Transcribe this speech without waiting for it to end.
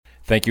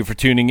Thank you for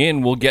tuning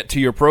in. We'll get to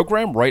your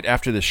program right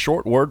after this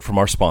short word from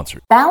our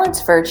sponsor.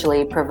 Balance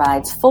Virtually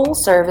provides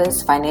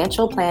full-service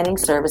financial planning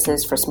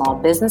services for small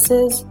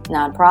businesses,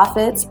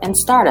 nonprofits, and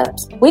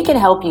startups. We can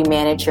help you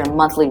manage your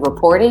monthly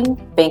reporting,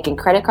 bank and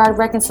credit card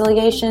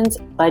reconciliations,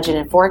 budget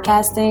and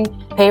forecasting,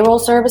 payroll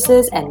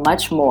services, and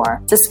much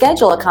more. To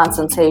schedule a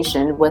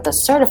consultation with a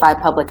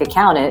certified public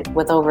accountant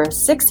with over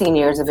 16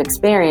 years of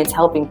experience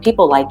helping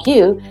people like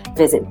you,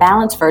 visit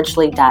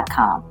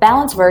balancevirtually.com.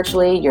 Balance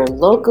Virtually, your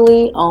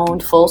locally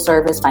owned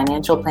full-service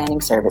financial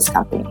planning service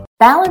company.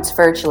 Balance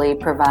Virtually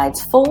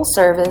provides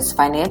full-service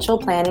financial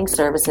planning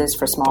services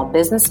for small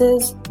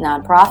businesses,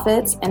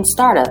 nonprofits, and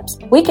startups.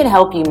 We can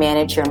help you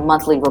manage your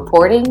monthly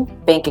reporting,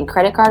 bank and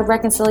credit card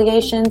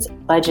reconciliations,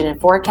 budget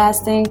and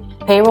forecasting,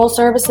 payroll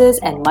services,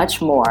 and much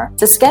more.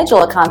 To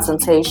schedule a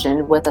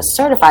consultation with a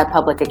certified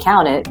public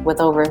accountant with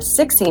over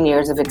 16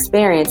 years of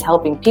experience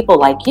helping people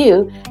like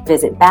you,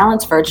 visit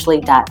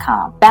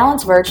balancevirtually.com.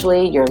 Balance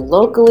Virtually, your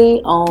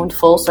locally owned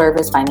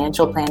full-service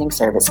financial planning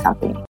service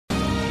company.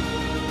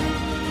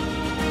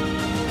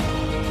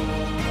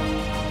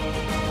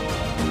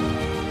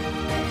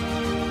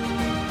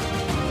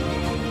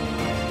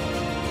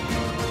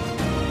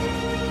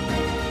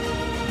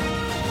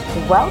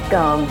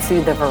 Welcome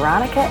to the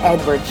Veronica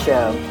Edwards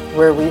Show,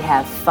 where we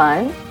have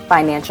fun,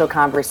 financial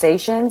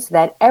conversations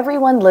that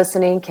everyone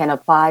listening can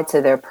apply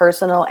to their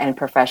personal and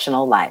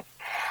professional life.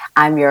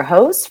 I'm your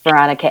host,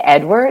 Veronica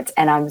Edwards,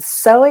 and I'm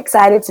so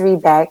excited to be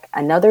back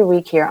another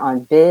week here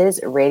on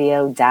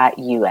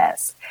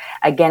bizradio.us.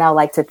 Again, I'd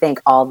like to thank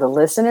all the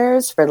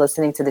listeners for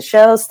listening to the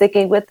show,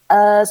 sticking with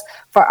us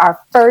for our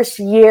first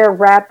year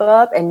wrap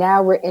up. And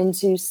now we're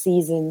into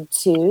season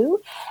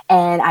 2.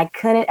 And I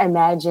couldn't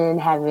imagine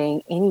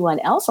having anyone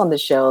else on the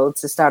show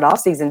to start off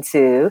season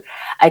 2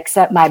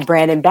 except my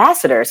brand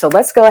ambassador. So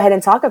let's go ahead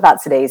and talk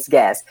about today's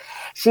guest.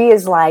 She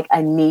is like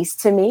a niece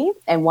to me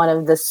and one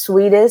of the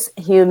sweetest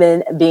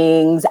human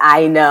beings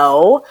I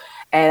know.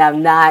 And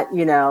I'm not,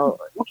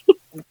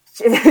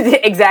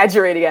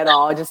 exaggerating at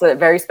all, just a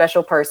very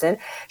special person.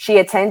 She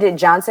attended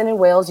Johnson &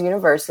 Wales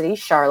University,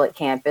 Charlotte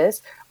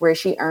campus, where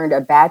she earned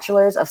a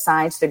Bachelor's of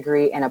Science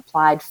degree in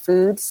Applied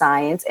Food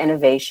Science,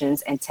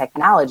 Innovations, and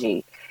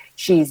Technology.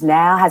 She's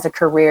now has a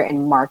career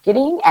in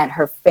marketing at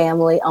her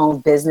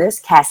family-owned business,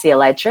 Cassy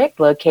Electric,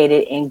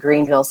 located in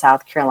Greenville,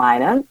 South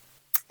Carolina.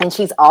 And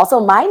she's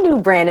also my new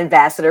brand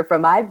ambassador for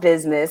my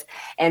business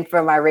and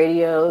for my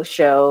radio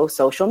show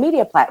social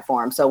media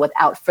platform. So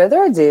without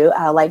further ado,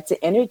 I'd like to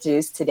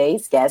introduce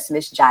today's guest,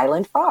 Miss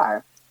Jhylin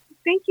Farr.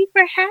 Thank you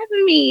for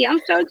having me.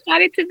 I'm so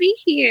excited to be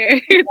here.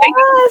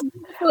 Yes.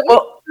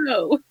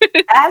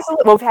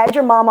 Absolutely. We've had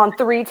your mom on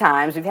 3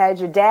 times. We've had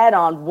your dad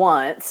on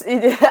once.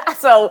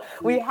 So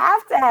we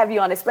have to have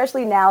you on,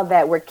 especially now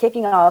that we're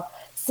kicking off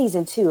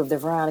season 2 of the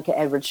Veronica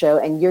Edwards Show,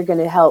 and you're going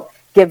to help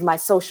give my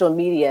social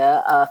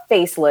media a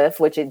facelift,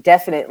 which it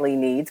definitely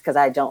needs because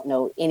I don't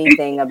know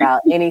anything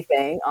about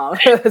anything on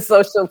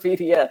social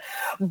media.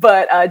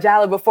 But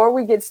Jhylin, before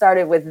we get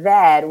started with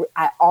that,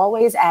 I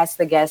always ask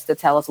the guests to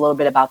tell us a little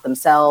bit about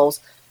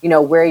themselves,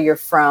 where you're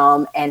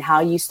from and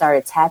how you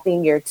started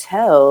tapping your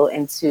toe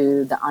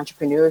into the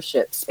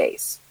entrepreneurship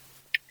space.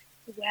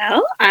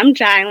 Well, I'm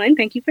Jhylin.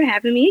 Thank you for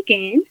having me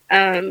again.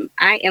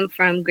 I am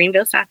from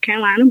Greenville, South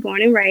Carolina,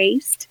 born and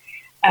raised.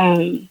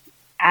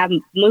 I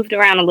moved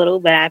around a little,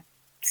 but I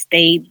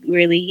stayed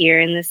really here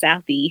in the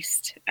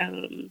Southeast.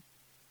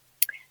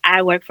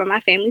 I work for my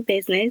family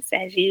business,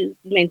 as you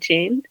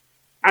mentioned.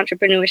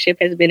 Entrepreneurship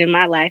has been in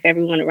my life.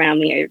 Everyone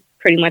around me are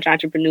pretty much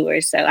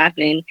entrepreneurs. So I've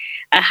been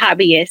a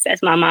hobbyist,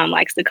 as my mom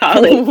likes to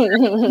call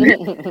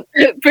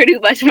it, pretty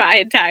much my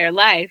entire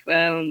life.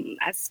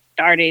 I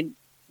started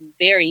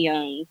very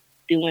young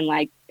doing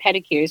like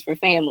pedicures for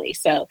family.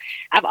 So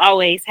I've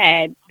always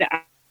had the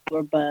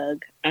entrepreneur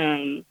bug.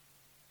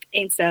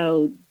 And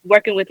so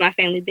working with my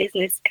family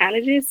business kind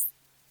of just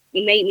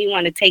made me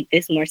want to take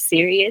this more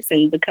serious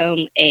and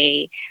become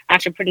a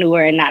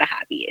entrepreneur and not a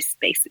hobbyist,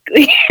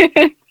 basically.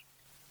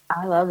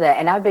 I love that.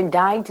 And I've been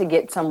dying to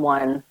get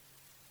someone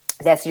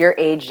that's your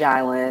age,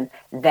 Jhylin,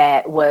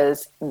 that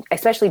was,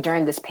 especially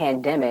during this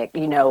pandemic,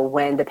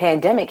 when the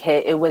pandemic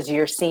hit, it was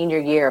your senior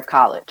year of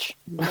college.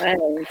 Yes.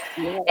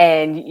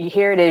 And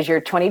here it is, you're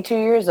 22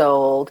 years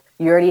old.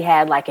 You already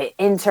had like an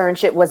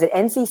internship. Was it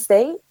NC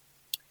State?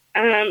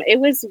 It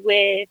was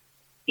I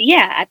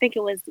think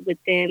it was with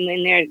them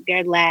in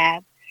their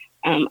lab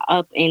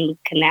up in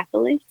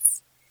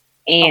Kannapolis.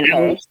 And okay. I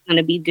was going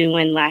to be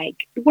doing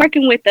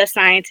working with the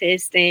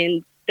scientists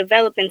and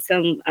developing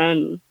some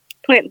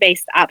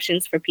plant-based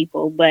options for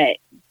people. But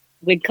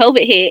when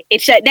COVID hit, it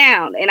shut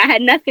down and I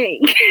had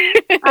nothing.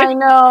 I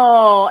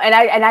know. And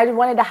I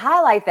wanted to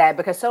highlight that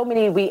because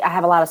I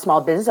have a lot of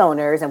small business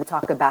owners and we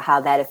talk about how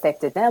that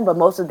affected them. But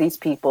most of these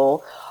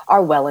people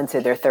are well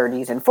into their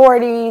 30s and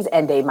 40s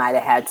and they might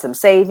have had some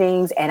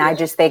savings. And I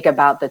just think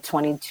about the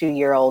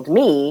 22-year-old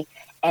me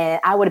and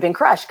I would have been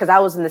crushed because I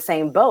was in the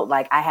same boat.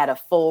 Like I had a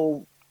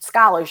full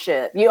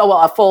scholarship,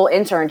 a full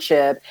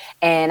internship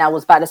and I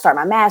was about to start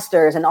my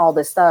master's and all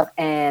this stuff.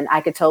 And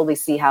I could totally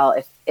see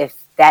how if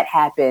that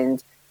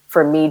happened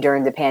for me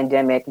during the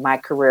pandemic, my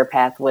career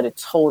path would have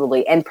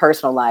totally, and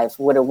personal life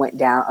would have went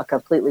down a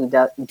completely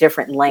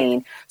different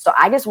lane. So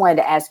I just wanted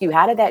to ask you,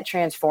 how did that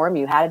transform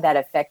you? How did that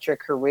affect your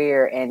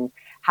career and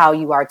how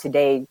you are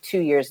today,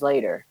 2 years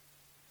later?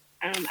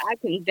 I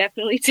can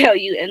definitely tell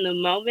you in the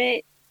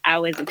moment, I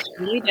was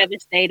extremely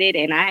devastated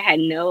and I had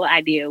no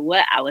idea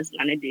what I was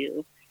going to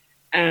do.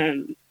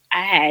 I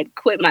had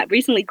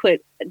recently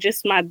quit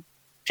just my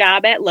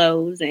job at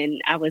Lowe's, and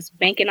I was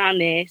banking on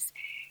this.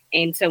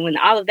 And so when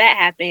all of that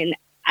happened,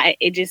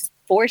 it just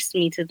forced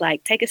me to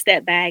like take a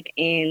step back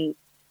and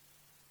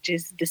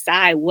just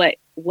decide what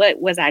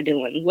was I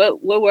doing? Where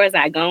was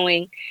I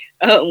going?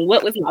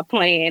 What was my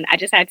plan? I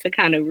just had to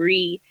kind of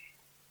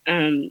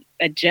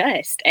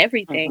adjust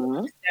everything.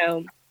 Mm-hmm.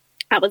 So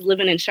I was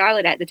living in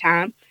Charlotte at the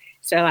time.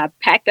 So I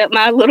packed up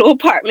my little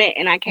apartment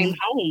and I came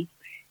home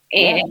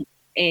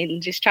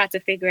and just tried to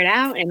figure it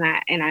out. And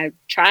I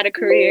tried a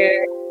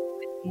career,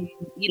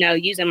 you know,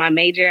 using my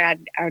major.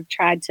 I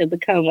tried to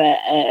become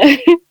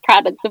a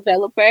product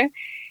developer.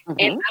 Mm-hmm.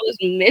 And I was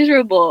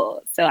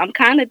miserable. So I'm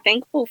kind of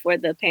thankful for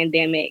the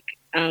pandemic.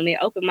 It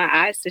opened my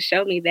eyes to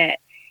show me that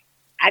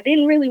I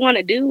didn't really want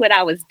to do what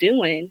I was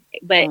doing,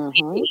 but it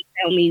didn't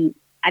tell me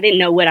I didn't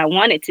know what I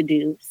wanted to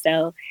do.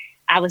 So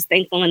I was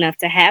thankful enough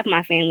to have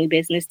my family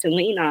business to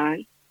lean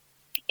on.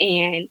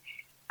 And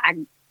I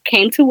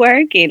came to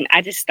work and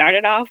I just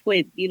started off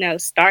with, you know,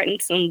 starting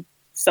some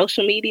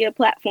social media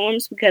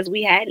platforms because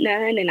we had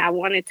none, and I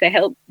wanted to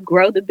help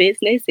grow the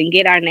business and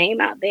get our name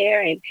out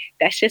there. And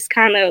that's just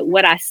kind of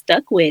what I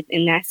stuck with,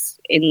 and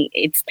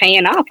it's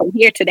paying off. I'm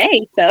here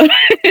today. So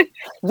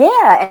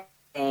yeah.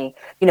 And,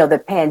 you know, the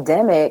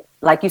pandemic,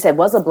 like you said,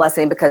 was a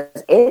blessing because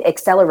it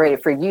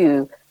accelerated for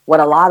you what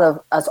a lot of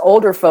us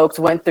older folks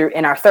went through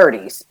in our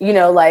 30s, you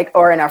know, like,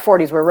 or in our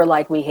 40s, where we're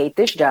like, we hate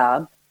this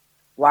job.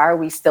 Why are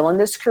we still in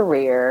this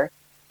career?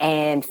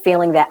 And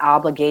feeling that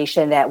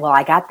obligation that, well,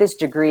 I got this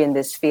degree in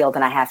this field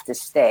and I have to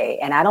stay.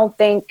 And I don't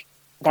think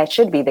that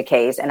should be the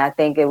case. And I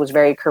think it was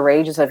very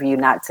courageous of you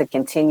not to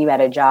continue at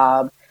a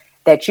job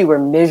that you were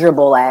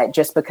miserable at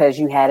just because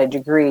you had a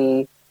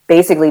degree,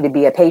 basically to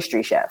be a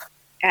pastry chef.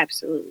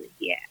 Absolutely.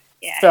 Yeah.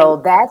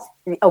 So that's,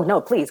 oh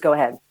no, please go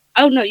ahead.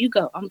 Oh no, you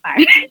go. I'm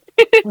fine.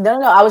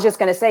 No. I was just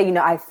going to say, you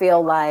know, I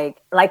feel like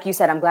you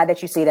said, I'm glad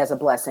that you see it as a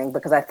blessing,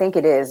 because I think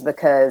it is,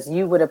 because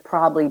you would have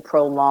probably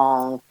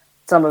prolonged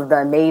some of the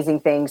amazing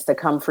things to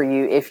come for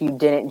you if you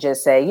didn't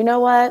just say, you know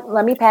what,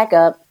 let me pack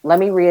up, let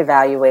me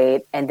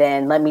reevaluate, and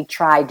then let me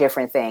try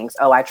different things.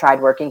 Oh, I tried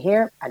working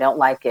here. I don't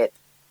like it.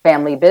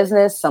 Family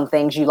business, some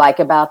things you like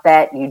about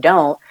that, you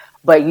don't,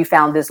 but you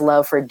found this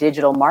love for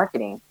digital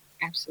marketing.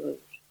 Absolutely.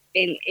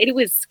 And it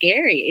was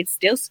scary. It's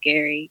still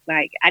scary.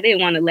 Like, I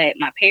didn't want to let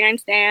my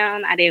parents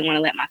down. I didn't want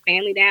to let my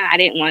family down. I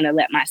didn't want to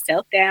let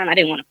myself down. I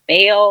didn't want to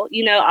fail.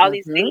 You know, all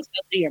these things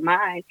go through your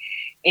mind.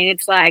 And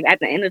it's like, at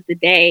the end of the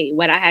day,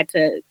 what I had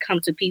to come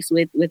to peace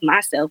with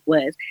myself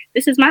was,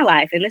 this is my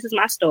life and this is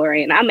my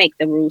story, and I make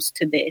the rules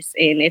to this.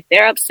 And if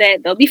they're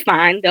upset, they'll be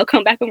fine. They'll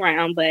come back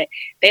around, but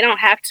they don't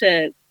have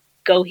to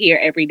go here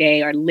every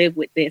day or live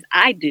with this.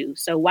 I do.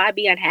 So why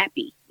be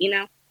unhappy, you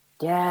know?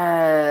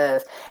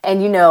 Yes.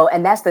 And, you know,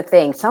 and that's the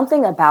thing,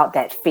 something about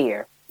that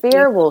fear.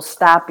 Fear will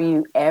stop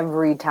you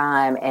every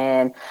time.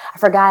 And I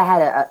forgot I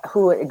had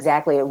who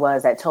exactly it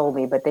was that told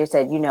me, but they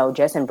said, you know,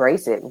 just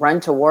embrace it, run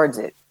towards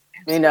it.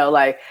 You know,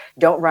 like,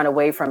 don't run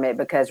away from it,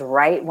 because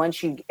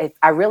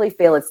I really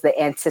feel it's the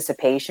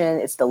anticipation,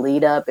 it's the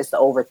lead up, it's the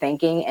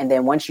overthinking. And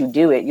then once you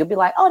do it, you'll be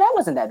like, oh, that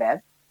wasn't that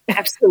bad.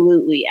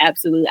 Absolutely.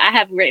 Absolutely. I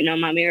have written on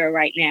my mirror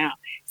right now,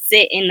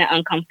 sit in the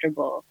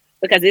uncomfortable,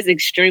 because it's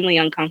extremely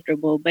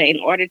uncomfortable. But in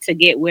order to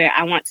get where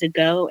I want to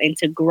go and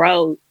to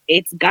grow,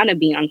 it's going to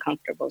be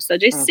uncomfortable. So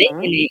just sit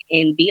in it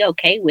and be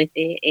okay with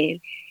it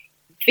and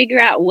figure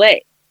out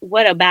what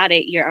about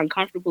it you're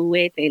uncomfortable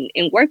with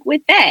and work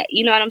with that.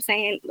 You know what I'm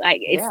saying? Like,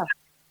 it's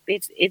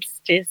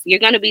just, you're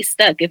going to be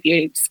stuck if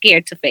you're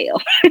scared to fail.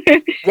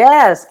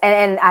 Yes.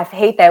 And I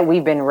hate that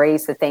we've been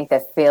raised to think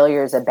that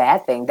failure is a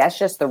bad thing. That's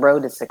just the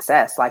road to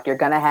success. Like, you're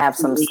going to have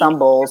some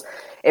stumbles.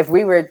 If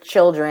we were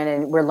children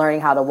and we're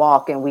learning how to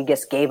walk and we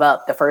just gave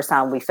up the first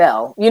time we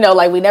fell, you know,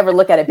 like, we never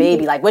look at a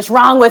baby like, what's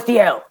wrong with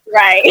you?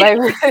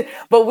 Right. Like,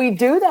 but we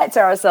do that to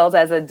ourselves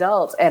as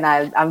adults. And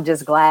I'm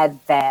just glad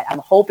that I'm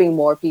hoping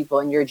more people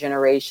in your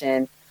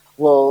generation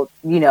will,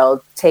 you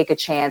know, take a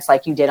chance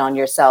like you did on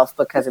yourself,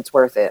 because it's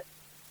worth it.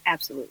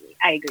 Absolutely.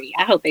 I agree.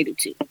 I hope they do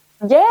too.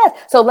 Yeah.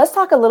 So let's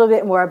talk a little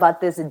bit more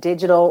about this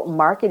digital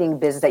marketing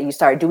business that you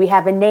started. Do we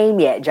have a name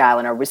yet,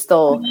 Jhylin? Or we're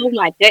still? Oh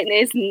my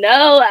goodness.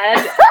 No.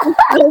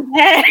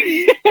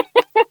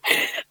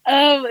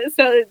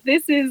 So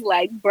this is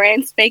like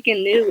brand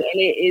spanking new,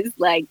 and it is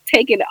like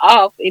taking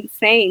off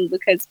insane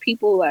because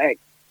people are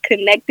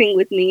connecting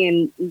with me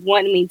and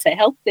wanting me to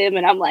help them.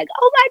 And I'm like,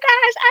 oh my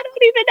gosh, I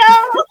don't even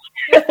know.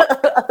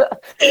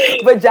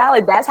 But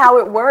Jhylin, that's how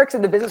it works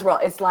in the business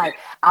world. It's like,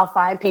 I'll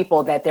find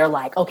people that they're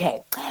like,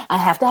 okay, I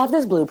have to have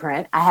this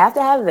blueprint. I have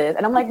to have this.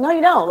 And I'm like, no,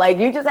 you don't. Like,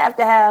 you just have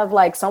to have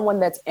like someone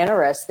that's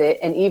interested.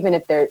 And even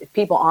if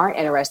people aren't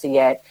interested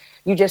yet,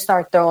 you just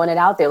start throwing it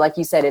out there. Like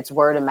you said, it's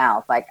word of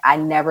mouth. Like I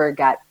never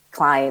got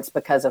clients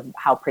because of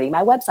how pretty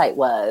my website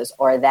was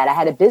or that I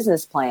had a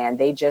business plan.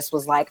 They just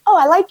was like, oh,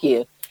 I like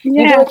you.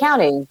 You do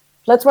accounting.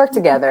 Let's work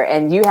together.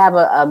 And you have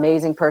an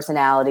amazing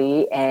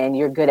personality and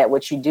you're good at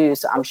what you do.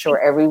 So I'm sure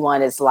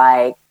everyone is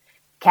like,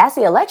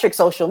 Cassy Electric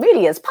social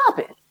media is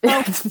popping.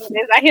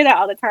 I hear that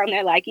all the time.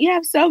 They're like,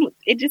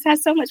 it just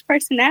has so much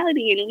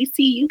personality and we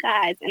see you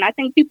guys. And I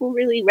think people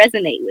really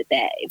resonate with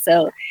that.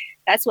 So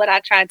that's what I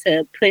try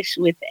to push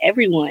with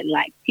everyone.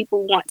 Like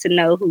people want to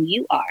know who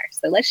you are.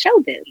 So let's show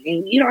them.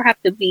 And you don't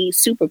have to be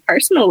super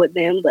personal with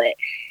them, but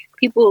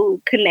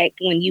people connect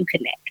when you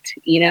connect,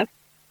 you know?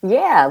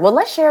 Yeah, well,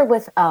 let's share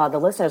with the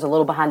listeners a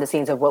little behind the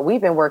scenes of what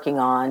we've been working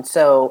on.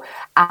 So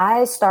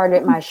I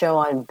started my show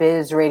on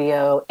Biz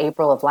Radio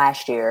April of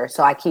last year.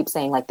 So I keep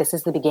saying like this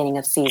is the beginning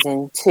of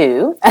season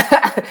 2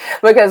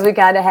 because we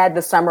kind of had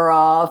the summer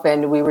off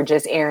and we were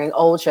just airing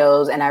old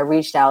shows. And I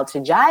reached out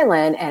to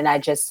Jhylin and I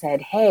just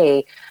said,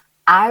 hey,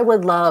 I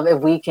would love if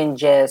we can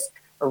just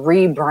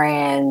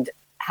rebrand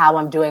how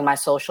I'm doing my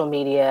social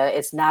media.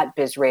 It's not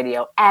Biz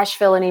Radio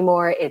Asheville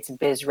anymore. It's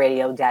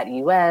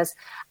bizradio.us.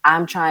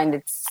 I'm trying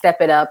to step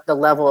it up, the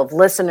level of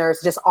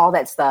listeners, just all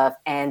that stuff.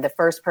 And the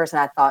first person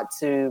I thought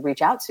to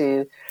reach out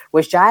to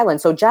was Jhylin.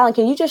 So Jhylin,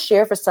 can you just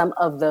share for some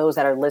of those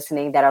that are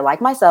listening that are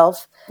like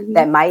myself,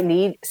 that might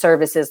need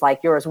services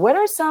like yours? What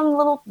are some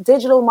little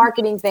digital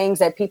marketing things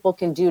that people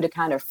can do to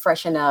kind of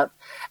freshen up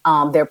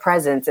their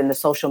presence in the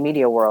social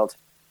media world?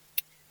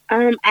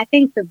 I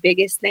think the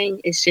biggest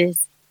thing is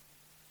just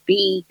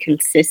be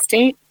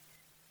consistent.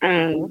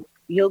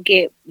 You'll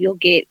get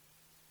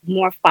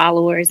more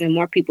followers and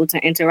more people to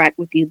interact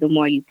with you the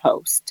more you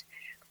post.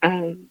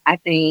 I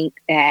think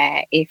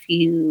that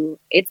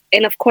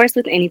and of course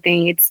with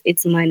anything,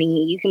 it's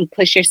money. You can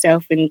push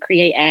yourself and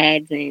create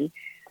ads and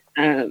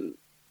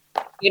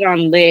get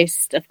on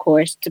lists, of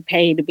course, to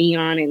pay to be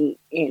on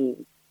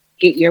and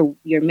get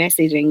your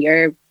message and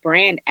your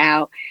brand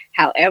out.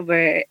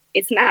 However,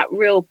 it's not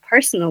real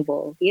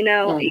personable, you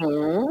know.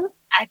 Mm-hmm.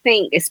 I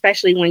think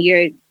especially when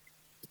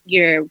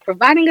you're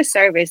providing a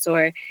service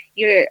or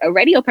you're a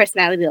radio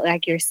personality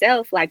like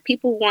yourself, like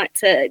people want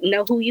to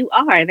know who you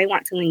are and they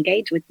want to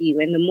engage with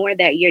you. And the more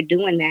that you're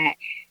doing that,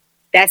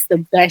 that's the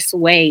best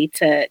way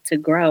to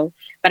grow.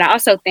 But I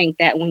also think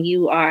that when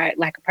you are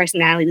like a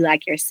personality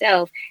like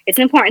yourself, it's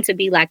important to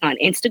be like on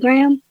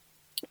Instagram.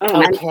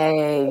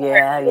 Okay.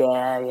 Yeah.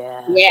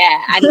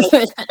 Yeah. I know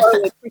for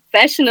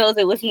professionals,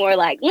 it was more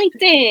like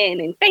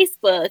LinkedIn and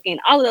Facebook and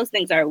all of those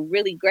things are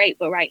really great.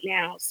 But right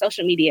now,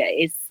 social media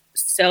is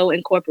so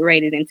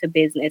incorporated into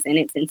business and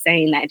it's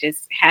insane that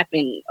just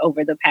happened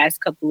over the past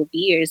couple of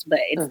years. But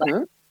it's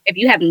like, if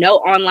you have no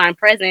online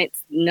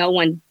presence, no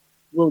one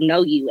will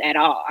know you at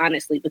all,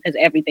 honestly, because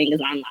everything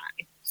is online.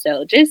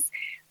 So just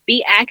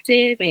be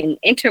active and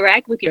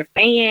interact with your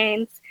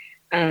fans.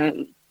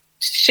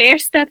 Share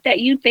stuff that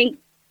you think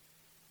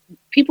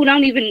people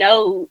don't even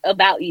know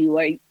about you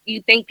or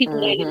you think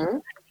people want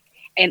you.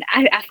 And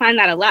I find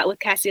that a lot with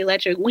Cassy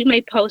Electric. We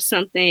may post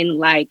something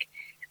like,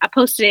 I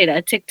posted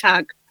a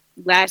TikTok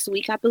last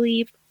week, I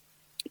believe,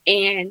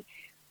 and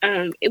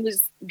it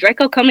was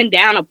Draco coming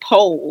down a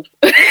pole.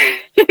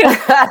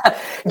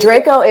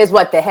 Draco is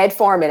what, the head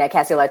foreman at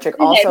Cassy Electric,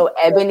 also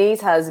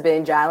Ebony's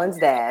husband, Jhylin's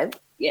dad.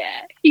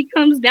 Yeah, he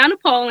comes down a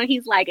pole and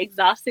he's like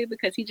exhausted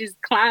because he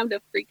just climbed a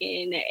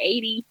freaking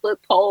 80-foot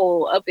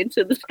pole up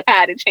into the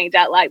sky to change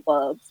out light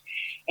bulbs.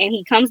 And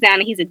he comes down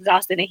and he's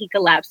exhausted and he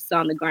collapses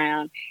on the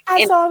ground.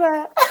 I saw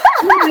that.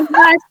 Oh my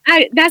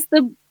gosh, that's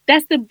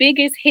the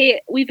biggest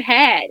hit we've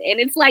had. And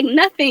it's like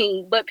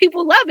nothing, but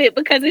people love it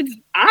because it's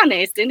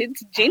honest and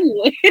it's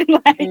genuine.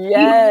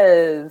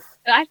 Yes.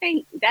 So I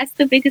think that's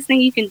the biggest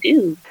thing you can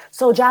do.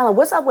 So Jhylin,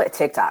 what's up with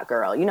TikTok,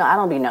 girl? You know, I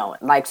don't be knowing.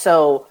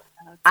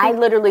 I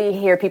literally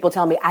hear people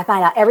tell me, I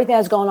find out everything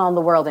that's going on in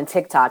the world in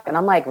TikTok. And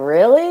I'm like,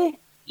 really?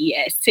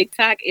 Yes,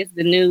 TikTok is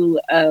the new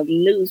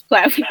news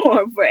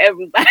platform for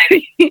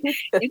everybody. You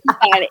can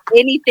find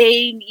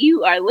anything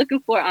you are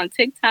looking for on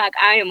TikTok.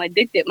 I am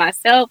addicted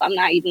myself. I'm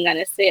not even going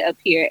to sit up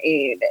here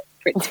and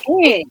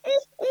pretend.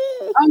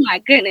 Oh my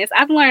goodness.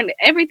 I've learned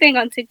everything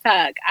on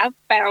TikTok. I've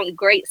found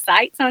great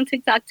sites on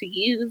TikTok to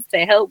use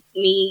to help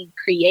me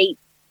create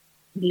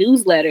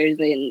newsletters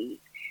and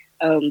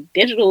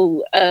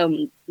digital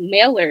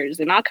mailers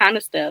and all kind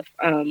of stuff.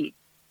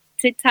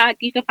 TikTok,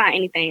 you can find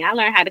anything. I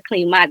learned how to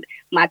clean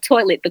my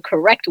toilet the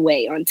correct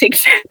way on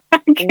TikTok.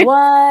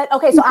 What?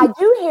 Okay, so I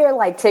do hear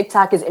like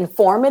TikTok is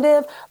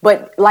informative,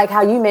 but like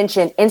how you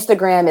mentioned,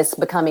 Instagram is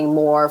becoming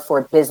more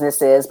for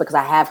businesses because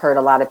I have heard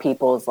a lot of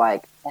people is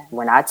like,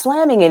 we're not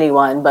slamming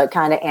anyone, but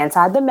kind of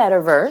anti the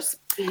metaverse.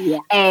 Yeah.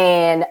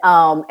 And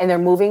they're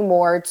moving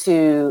more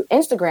to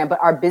Instagram, but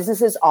are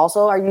businesses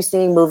also, are you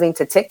seeing moving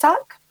to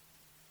TikTok?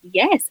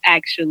 Yes,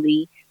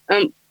 actually.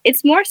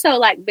 It's more so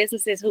like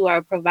businesses who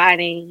are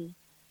providing,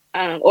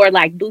 or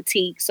like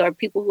boutiques or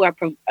people who are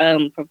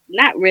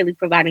not really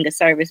providing a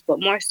service, but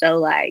more so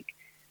like,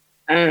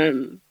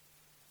 I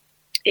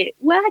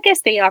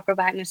guess they are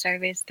providing a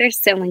service. They're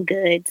selling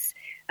goods.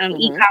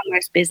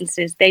 e-commerce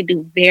businesses, they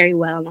do very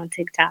well on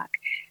TikTok.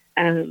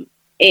 And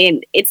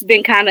it's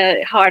been kind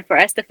of hard for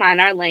us to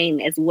find our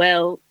lane as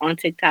well on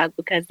TikTok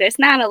because there's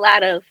not a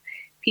lot of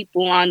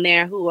people on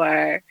there who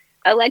are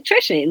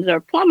electricians or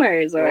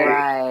plumbers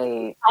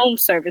or home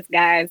service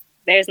guys.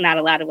 There's not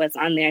a lot of us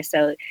on there.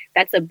 So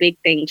that's a big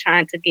thing,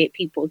 trying to get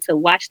people to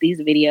watch these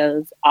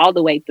videos all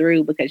the way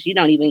through, because you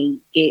don't even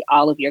get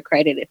all of your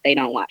credit if they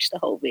don't watch the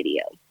whole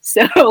video.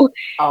 So,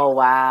 oh,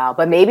 wow.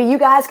 But maybe you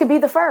guys could be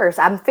the first.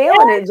 I'm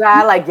feeling it,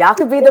 John. Like, y'all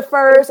could be the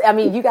first. I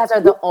mean, you guys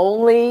are the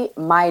only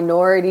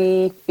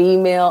minority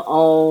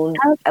female-owned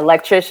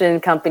electrician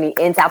company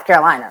in South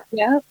Carolina.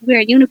 Yeah, we're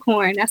a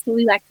unicorn. That's what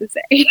we like to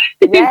say.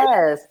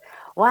 Yes.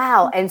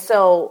 Wow. And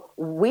so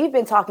we've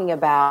been talking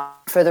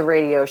about, for the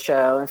radio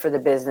show and for the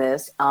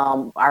business,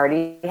 I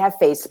already have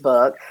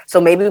Facebook. So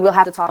maybe we'll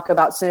have to talk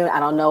about soon. I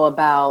don't know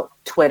about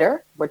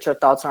Twitter, what your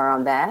thoughts are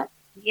on that.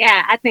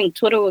 Yeah, I think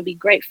Twitter would be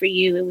great for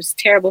you. It was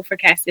terrible for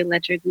Cassy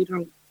Electric.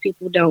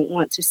 People don't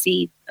want to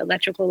see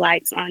electrical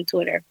lights on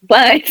Twitter,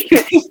 but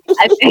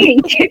I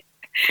think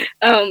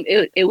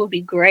it would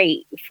be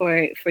great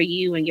for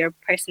you and your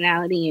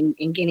personality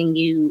and getting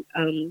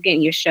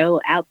your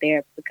show out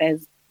there,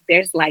 because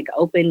there's like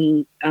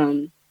open,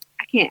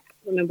 I can't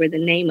remember the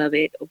name of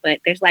it, but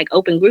there's like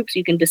open groups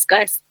you can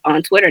discuss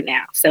on Twitter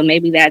now. So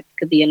maybe that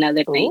could be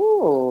another thing.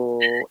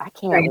 Ooh, I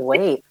can't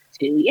wait.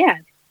 Yeah.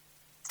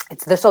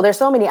 So there's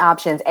so many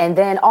options. And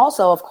then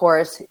also, of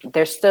course,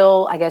 there's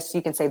still, I guess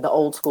you can say, the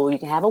old school. You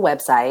can have a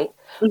website.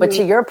 Mm-hmm. But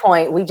to your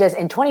point, we just,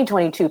 in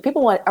 2022,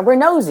 we're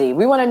nosy.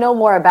 We want to know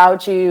more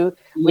about you.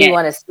 We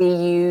want to see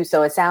you.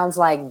 So it sounds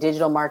like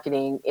digital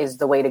marketing is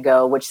the way to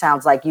go, which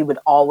sounds like you would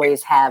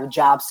always have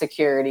job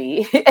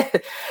security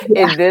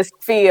in this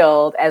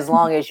field as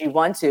long as you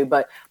want to.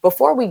 But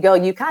before we go,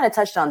 you kind of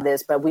touched on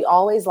this, but we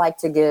always like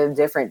to give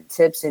different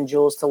tips and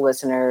jewels to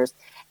listeners.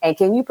 And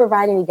can you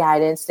provide any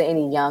guidance to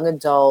any young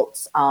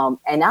adults,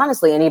 and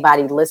honestly,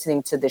 anybody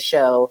listening to the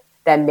show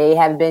that may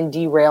have been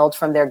derailed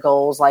from their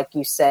goals, like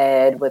you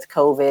said, with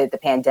COVID, the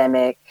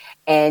pandemic,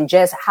 and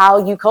just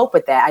how you cope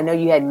with that? I know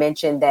you had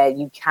mentioned that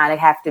you kind of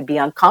have to be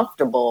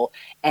uncomfortable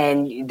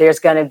and there's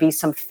going to be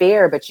some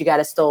fear, but you got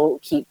to still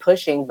keep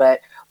pushing. But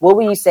what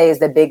would you say is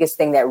the biggest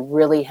thing that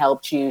really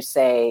helped you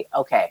say,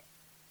 okay,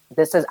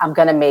 I'm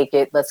going to make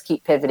it. Let's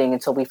keep pivoting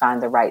until we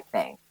find the right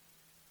thing?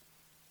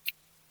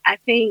 I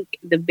think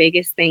the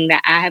biggest thing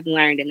that I have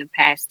learned in the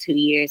past 2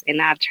 years,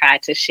 and I've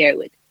tried to share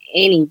with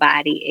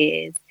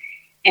anybody is,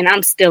 and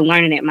I'm still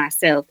learning it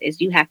myself,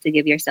 is you have to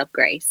give yourself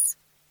grace.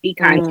 Be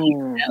kind to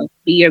yourself.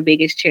 Be your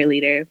biggest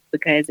cheerleader,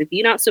 because if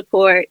you don't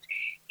support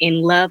and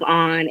love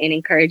on and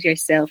encourage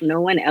yourself,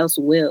 no one else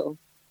will.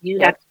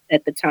 You have to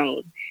set the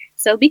tone.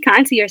 So be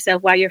kind to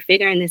yourself while you're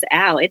figuring this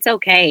out. It's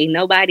okay.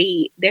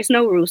 There's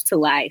no rules to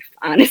life,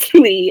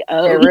 honestly.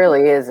 It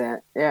really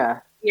isn't. Yeah.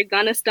 You're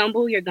going to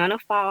stumble. You're going to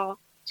fall.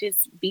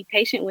 Just be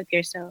patient with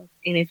yourself.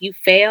 And if you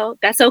fail,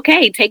 that's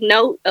okay. Take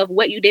note of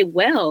what you did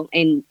well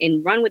and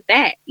run with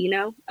that,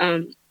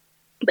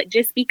 but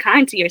just be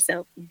kind to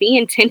yourself. Be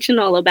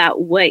intentional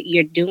about what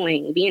you're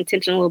doing. Be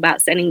intentional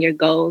about setting your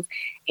goals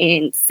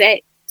and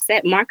set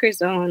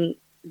markers on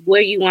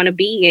where you want to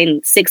be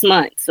in 6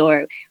 months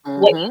or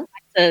what you want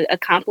to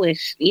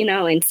accomplish,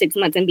 in 6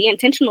 months, and be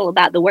intentional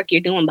about the work you're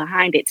doing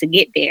behind it to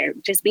get there.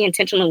 Just be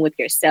intentional with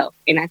yourself.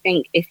 And I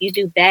think if you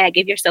do that,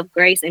 give yourself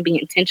grace and be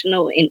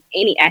intentional in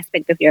any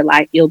aspect of your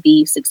life, you'll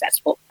be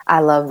successful. I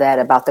love that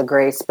about the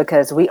grace,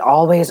 because we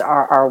always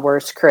are our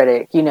worst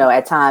critic.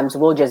 At times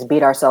we'll just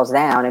beat ourselves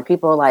down and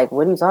people are like,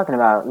 what are you talking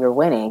about? You're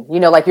winning,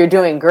 like you're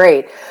doing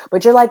great,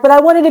 but you're like, but I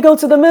wanted to go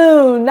to the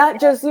moon, not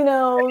just,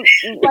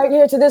 right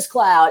here to this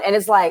cloud. And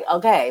it's like,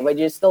 okay, but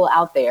you're still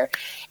out there.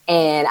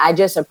 And I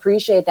just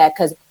appreciate that,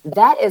 because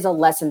that is a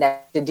lesson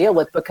that to deal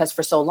with, because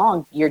for so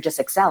long you're just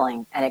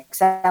excelling and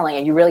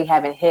you really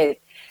haven't hit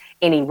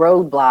any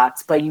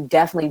roadblocks, but you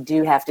definitely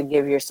do have to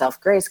give yourself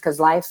grace, because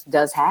life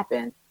does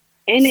happen.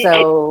 And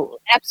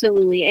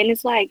absolutely. And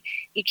it's like,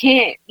 you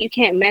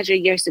can't measure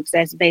your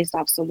success based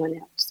off someone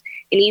else.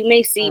 And you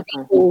may see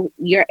people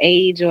your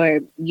age or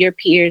your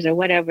peers or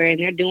whatever,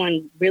 and they're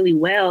doing really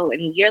well.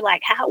 And you're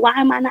like, why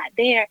am I not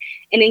there?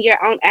 And in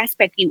your own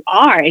aspect, you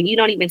are, and you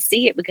don't even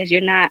see it because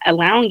you're not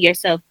allowing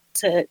yourself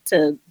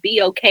to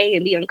be okay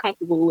and be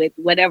uncomfortable with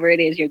whatever it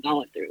is you're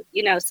going through,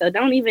 so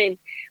don't even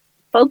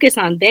focus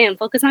on them,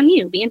 focus on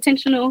you, be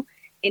intentional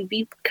and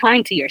be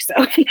kind to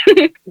yourself.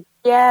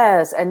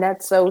 Yes, and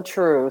that's so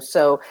true.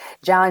 So,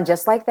 John,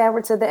 just like that,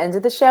 we're to the end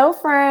of the show,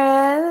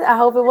 friend. I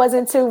hope it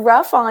wasn't too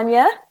rough on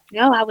you.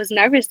 No, I was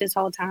nervous this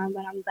whole time,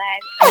 but I'm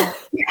glad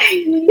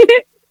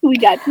we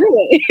got through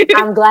it.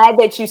 I'm glad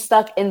that you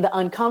stuck in the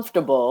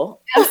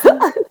uncomfortable.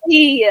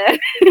 Yeah.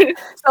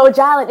 So,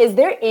 Jhylin, is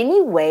there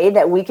any way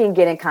that we can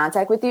get in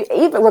contact with you,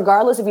 even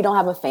regardless if you don't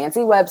have a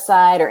fancy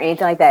website or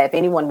anything like that, if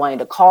anyone wanted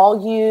to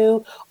call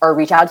you or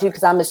reach out to you?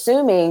 Because I'm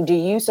assuming, do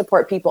you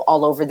support people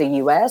all over the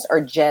U.S.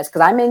 or just,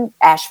 because I'm in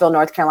Asheville,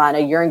 North Carolina,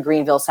 you're in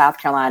Greenville, South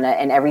Carolina,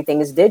 and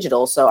everything is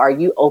digital. So are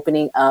you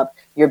opening up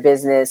your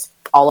business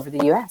all over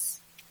the U.S.?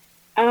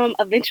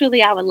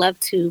 Eventually I would love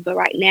to, but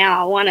right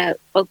now I want to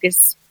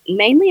focus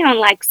mainly on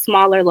like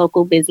smaller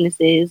local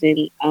businesses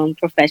and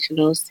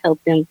professionals, help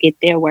them get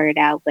their word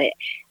out. But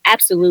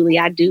absolutely,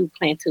 I do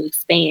plan to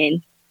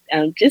expand,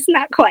 just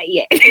not quite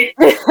yet.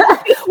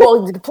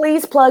 Well,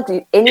 please plug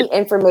any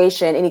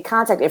information, any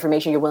contact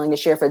information you're willing to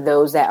share for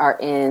those that are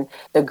in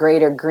the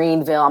greater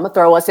Greenville. I'm going to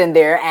throw us in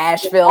there,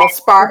 Asheville,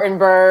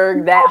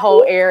 Spartanburg, that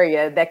whole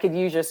area that could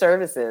use your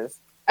services.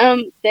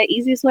 The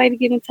easiest way to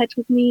get in touch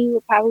with me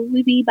would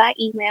probably be by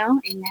email,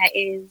 and that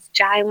is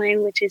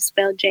Jhylin, which is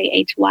spelled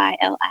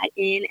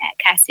Jhylin at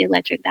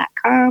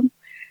CassyElectric.com,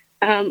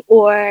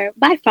 or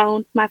by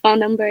phone. My phone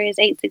number is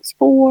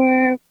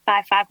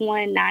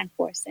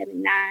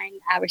 864-551-9479.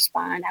 I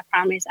respond. I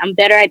promise. I'm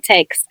better at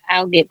text.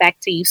 I'll get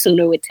back to you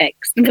sooner with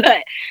text.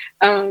 But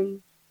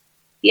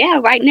yeah,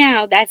 right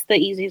now that's the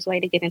easiest way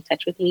to get in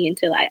touch with me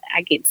until I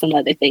get some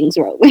other things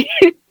rolling.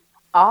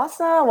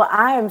 Awesome. Well,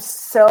 I am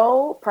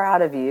so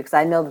proud of you because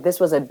I know that this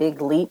was a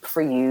big leap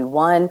for you.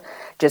 One,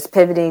 just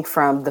pivoting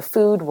from the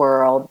food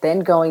world, then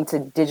going to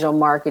digital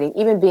marketing,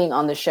 even being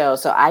on the show.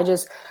 So I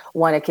just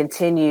want to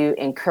continue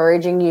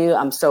encouraging you.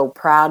 I'm so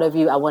proud of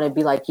you. I want to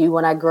be like you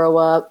when I grow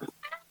up.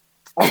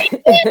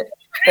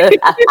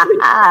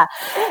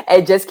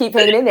 And just keep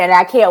hanging in there. And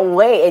I can't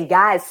wait. And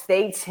guys,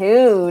 stay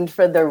tuned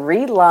for the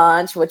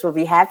relaunch, which will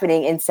be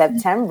happening in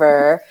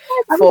September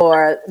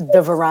for the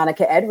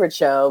Veronica Edwards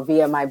Show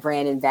via my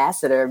brand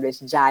ambassador,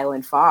 Miss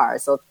Jhylin Farr.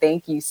 So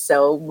thank you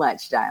so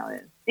much,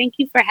 Jhylin. Thank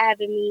you for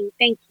having me.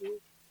 Thank you.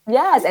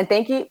 Yes. And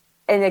thank you.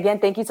 And again,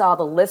 thank you to all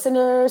the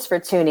listeners for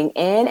tuning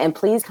in. And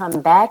please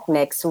come back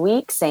next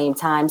week, same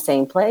time,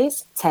 same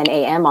place, 10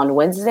 a.m. on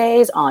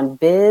Wednesdays on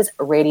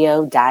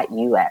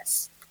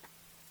bizradio.us.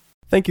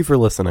 Thank you for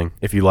listening.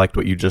 If you liked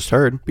what you just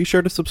heard, be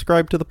sure to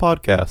subscribe to the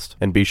podcast,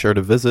 and be sure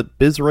to visit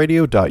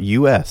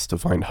bizradio.us to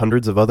find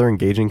hundreds of other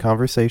engaging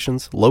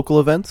conversations, local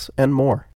events, and more.